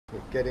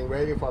Getting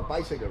ready for a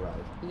bicycle ride.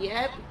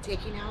 Yep,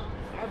 taking out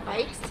our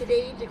bikes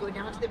today to go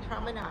down to the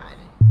promenade.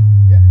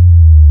 Yeah.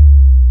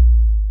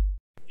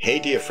 Hey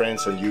dear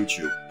friends on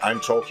YouTube, I'm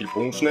Torkild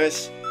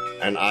Brunsnes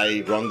and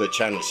I run the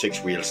channel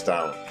Six Wheels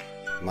Down.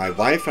 My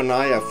wife and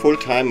I are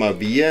full-time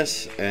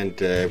RVers and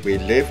we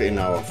live in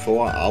our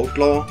Thor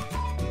Outlaw.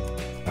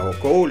 Our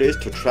goal is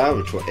to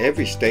travel to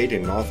every state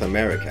in North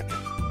America.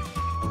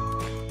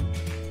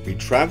 We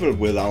travel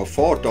with our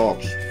 4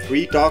 dogs,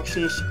 3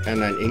 Dachshunds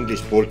and an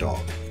English Bulldog.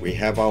 We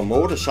have our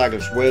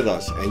motorcycles with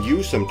us and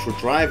use them to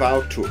drive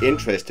out to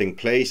interesting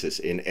places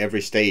in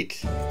every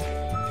state.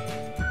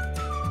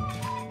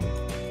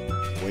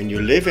 When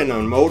you live in a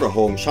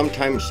motorhome,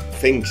 sometimes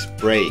things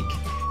break,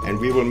 and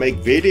we will make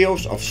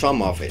videos of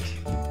some of it.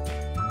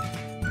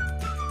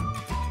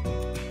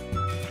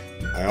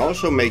 I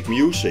also make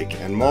music,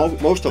 and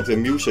most of the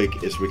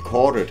music is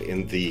recorded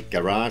in the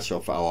garage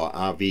of our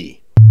RV.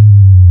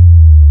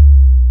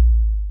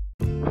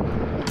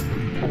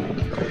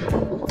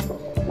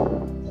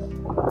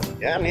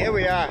 Yeah, and here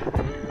we are.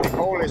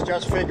 Nicole is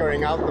just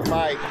figuring out the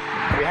bike.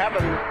 We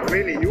haven't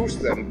really used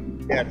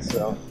them yet,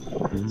 so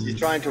she's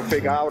trying to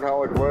figure out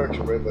how it works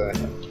with the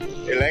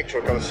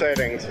electrical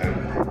settings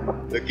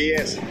and the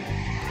gears.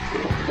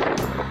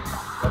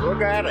 But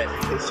look at it.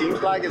 It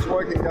seems like it's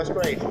working just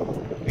great.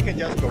 We can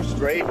just go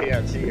straight here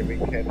and see if we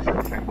can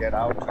get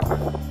out to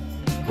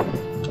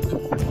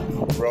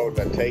the road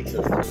that takes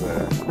us to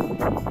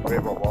the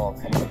river walk.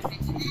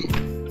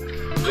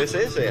 This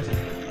is it.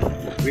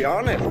 We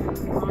on it.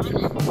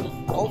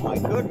 Oh my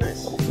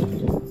goodness.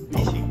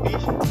 Easy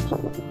peasy.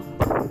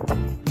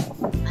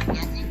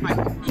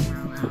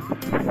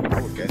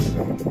 I would guess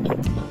so.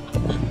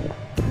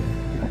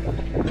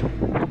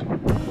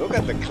 Look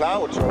at the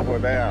clouds over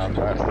there on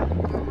that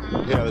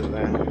hill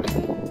there.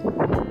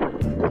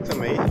 Looks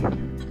amazing.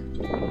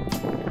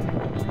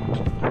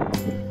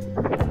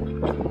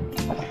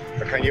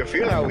 But can you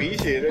feel how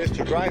easy it is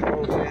to drive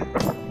over there?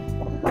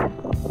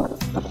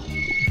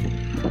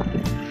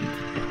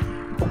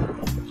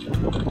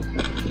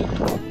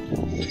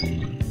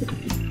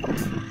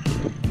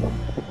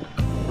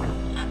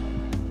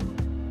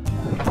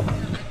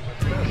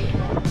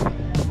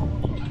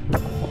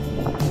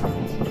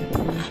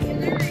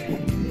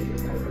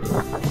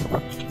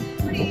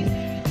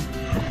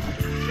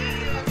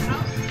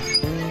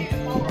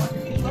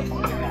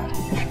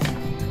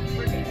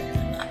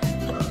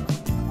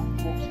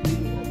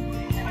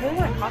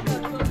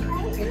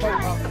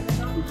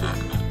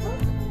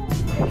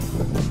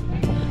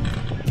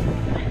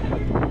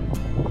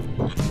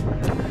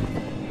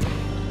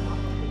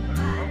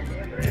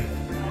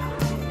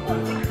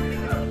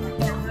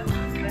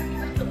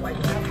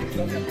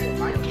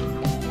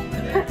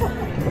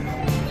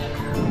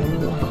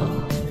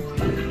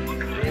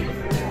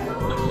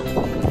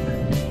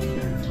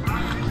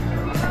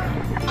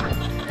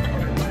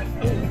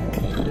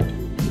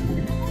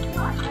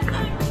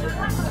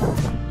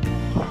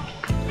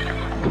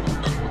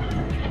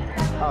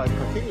 Oh, it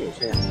continues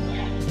here.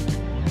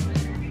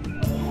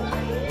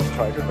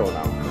 Try to go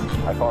now.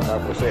 I thought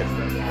that was it.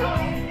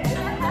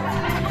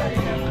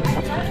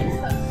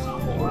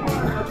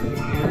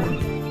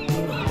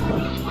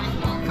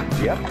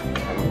 Yep,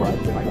 I'm right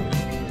behind you.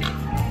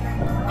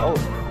 Oh,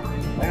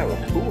 they have a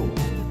pool.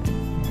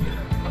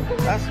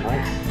 That's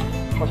nice.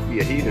 Must be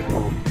a heated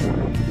pool.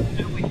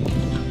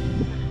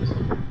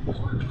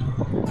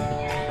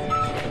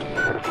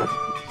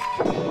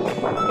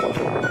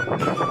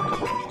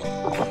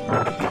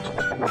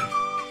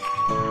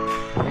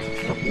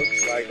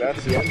 Looks like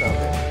that's the end of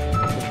it.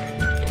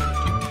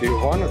 Do you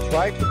want to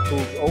try to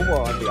cruise over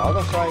on the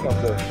other side of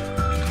the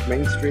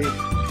main street?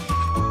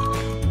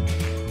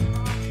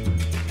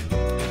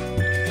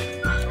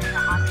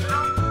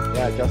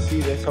 Yeah, just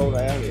see this whole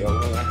area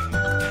over there.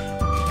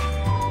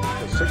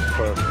 It's a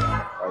 6-person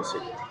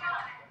bicycle.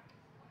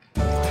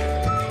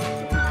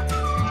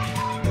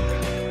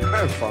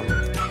 Kind of fun.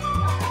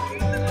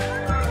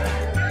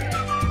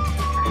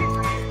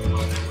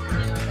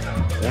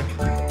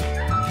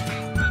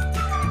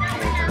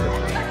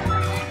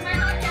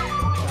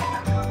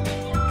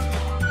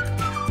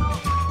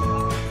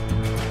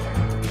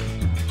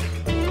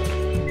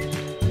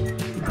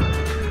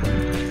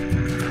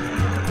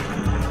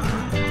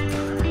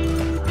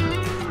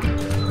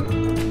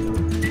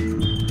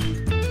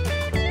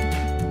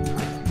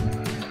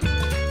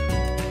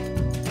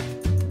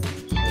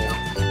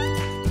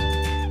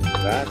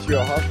 That's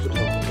your hospital.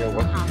 Your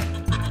what?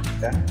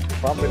 Yeah,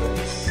 Promenade.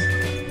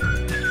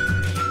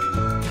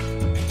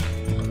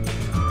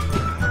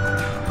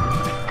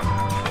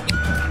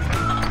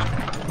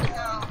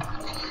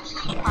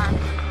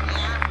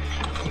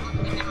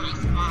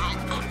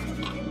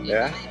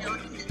 Yeah.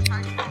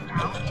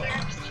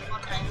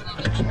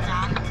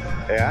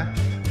 Yeah.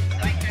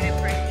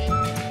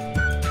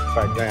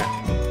 Right there.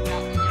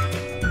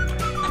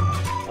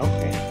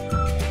 Okay.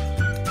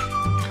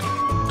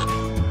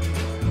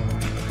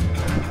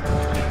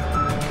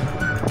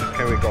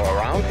 Can we go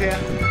around here?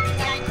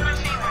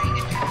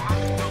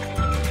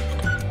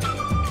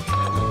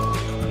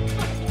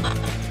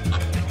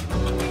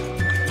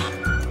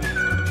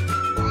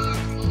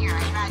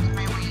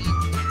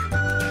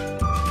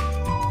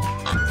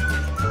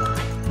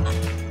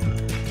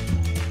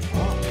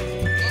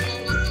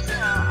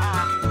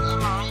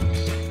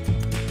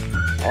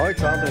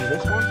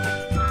 this one? And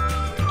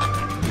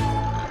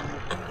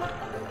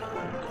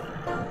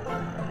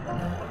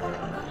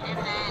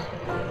then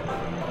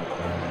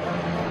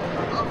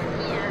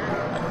over here.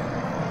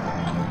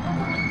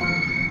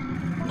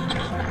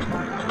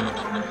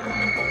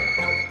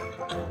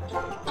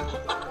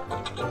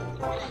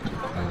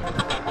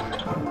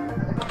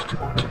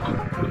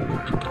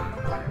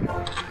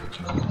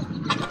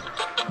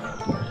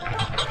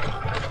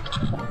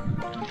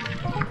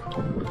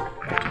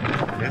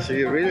 Yeah, so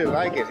you really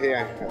like it here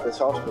at this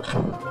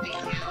hospital?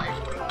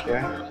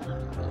 Yeah.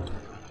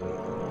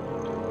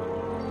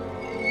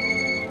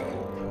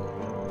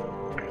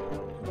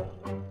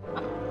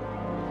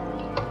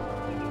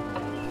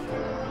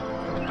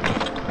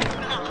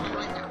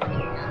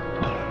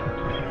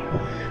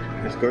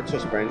 It's good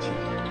suspension.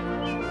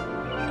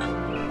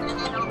 And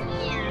then over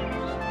here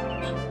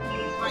is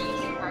why you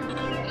should park.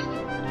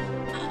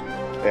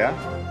 Yeah?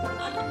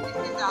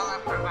 This is all our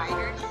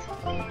providers.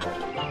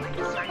 Like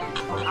the surgeons,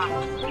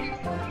 officers,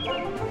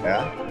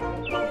 Yeah?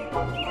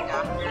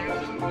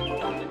 doctors.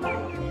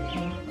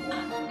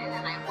 And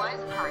then I was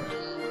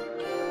parking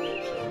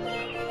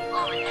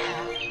over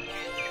there.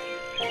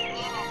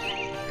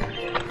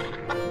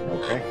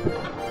 Okay.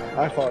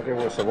 I thought it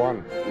was the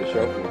one you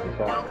showed me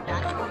before. No,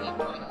 that's where you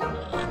put it.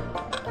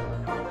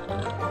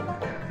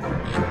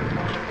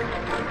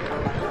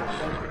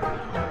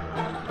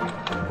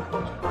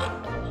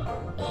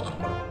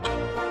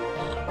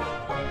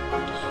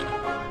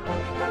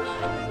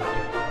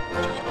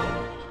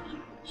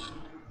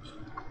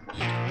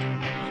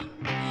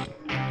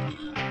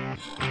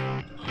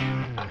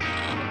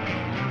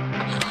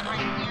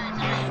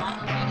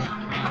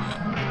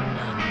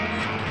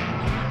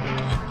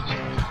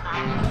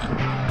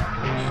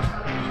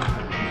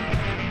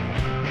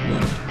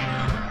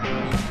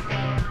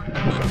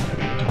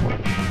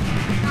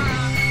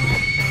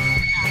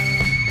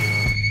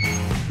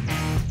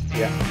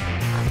 Yeah.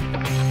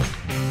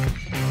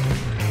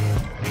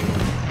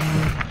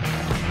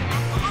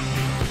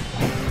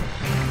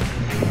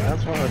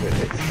 That's one of it.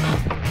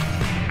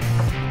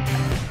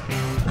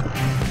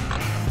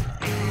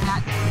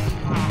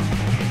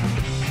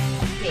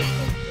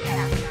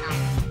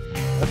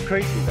 That's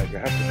crazy that you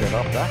have to get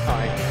up that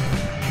high.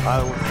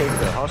 I would think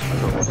the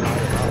hospital was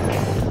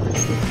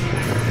high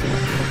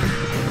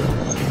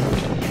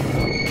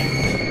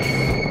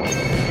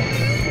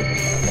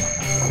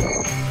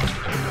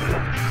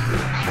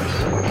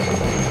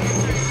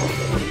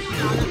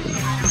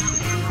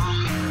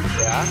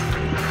Yeah.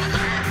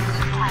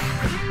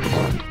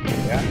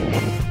 Yeah.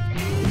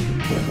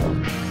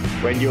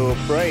 When you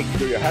brake,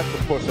 do you have to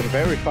put some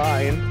very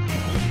far in?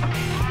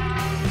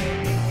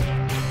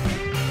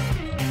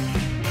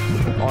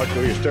 Or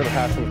do you still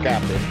have some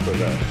gap into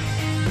the...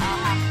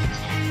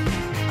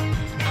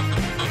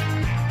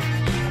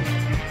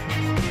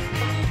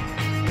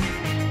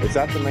 Is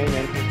that the main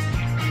entrance?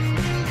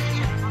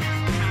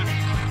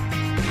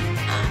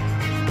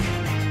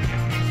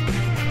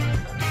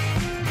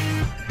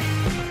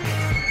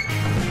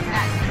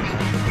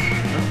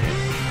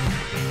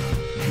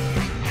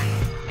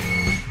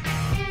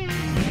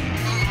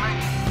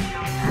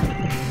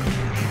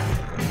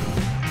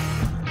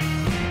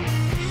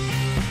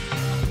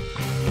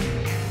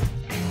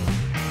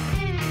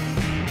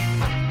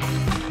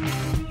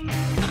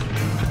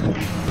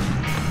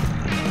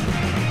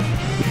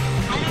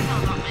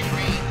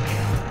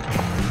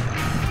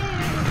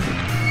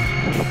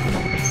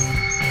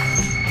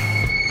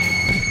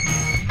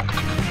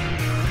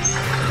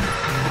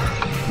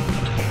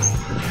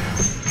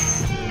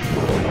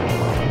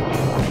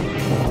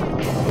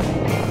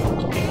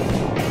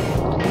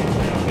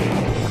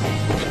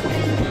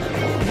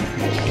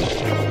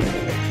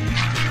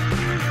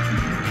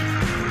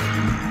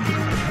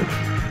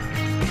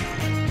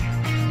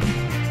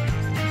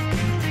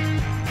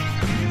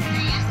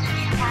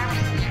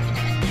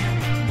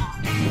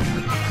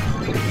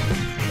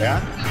 Yeah?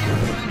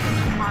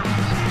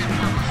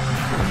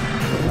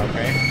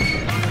 Okay.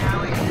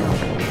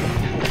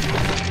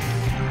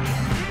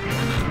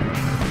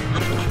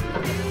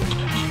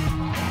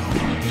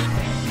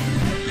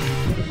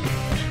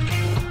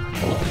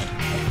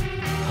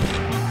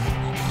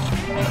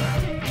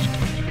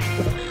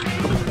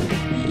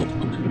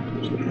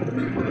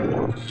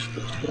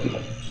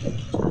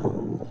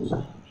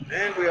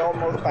 And we're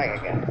almost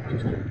back again.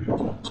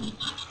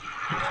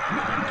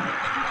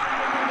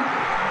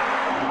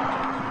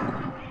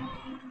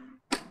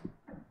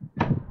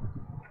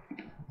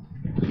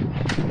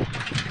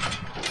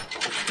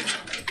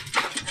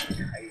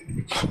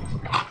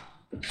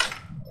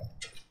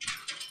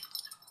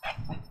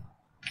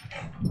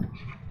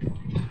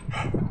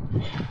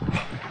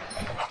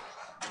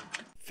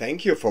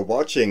 Thank you for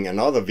watching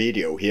another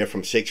video here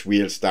from Six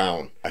Wheels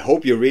Down. I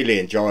hope you really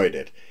enjoyed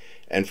it.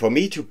 And for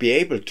me to be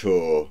able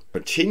to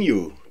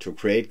continue to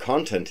create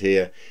content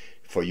here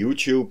for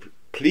YouTube,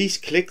 please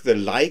click the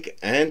like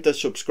and the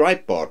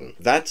subscribe button.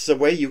 That's the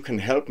way you can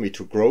help me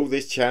to grow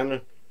this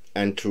channel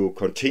and to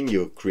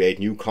continue create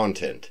new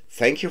content.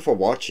 Thank you for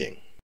watching.